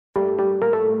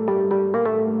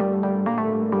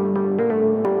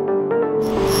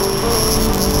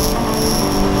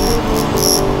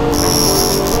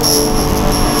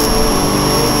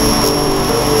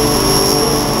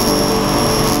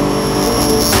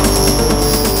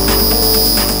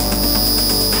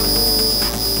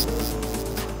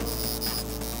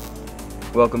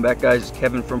Welcome back guys, it's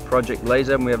Kevin from Project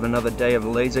Laser and we have another day of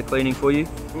laser cleaning for you.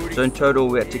 So in total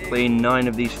we had to clean 9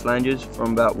 of these flanges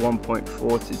from about 1.4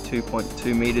 to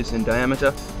 2.2 meters in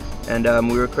diameter, and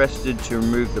we requested to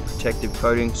remove the protective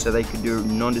coating so they could do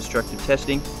non-destructive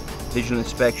testing, visual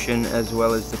inspection, as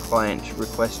well as the client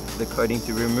requested the coating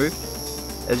to be removed.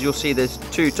 As you'll see, there's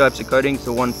 2 types of coatings.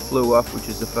 The one flew off, which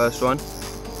is the first one,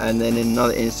 and then in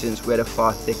another instance we had a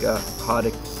far thicker, harder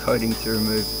coating to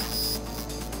remove.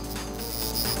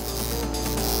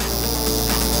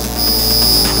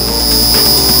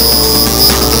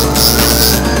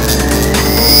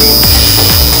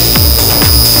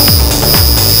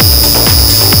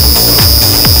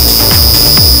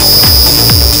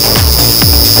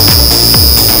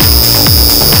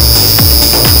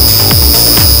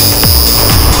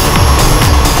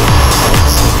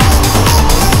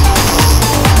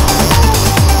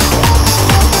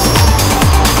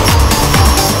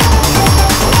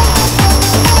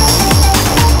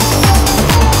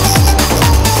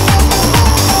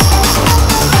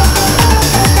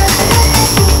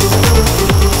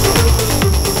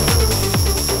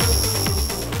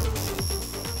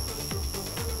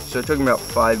 So it took me about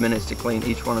 5 minutes to clean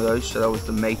each one of those. So that was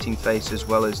the mating face as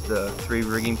well as the 3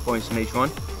 rigging points in each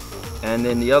one. And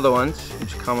then the other ones,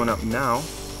 which are coming up now,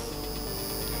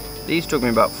 these took me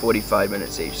about 45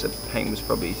 minutes each. The paint was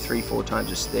probably 3-4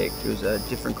 times as thick. It was a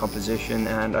different composition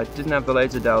and I didn't have the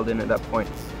laser dialed in at that point.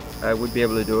 I would be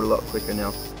able to do it a lot quicker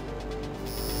now.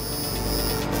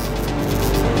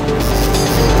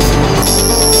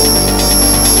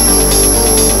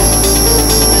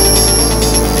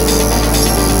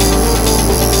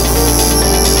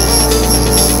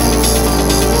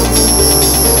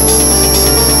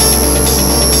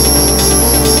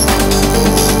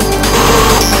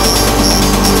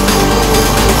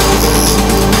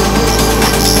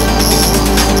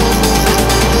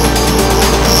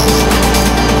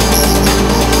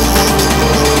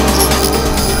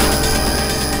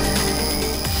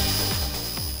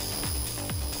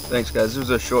 Thanks guys, this was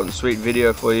a short and sweet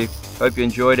video for you. Hope you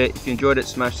enjoyed it. If you enjoyed it,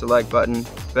 smash the like button.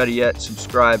 Better yet,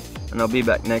 subscribe, and I'll be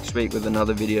back next week with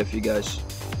another video for you guys.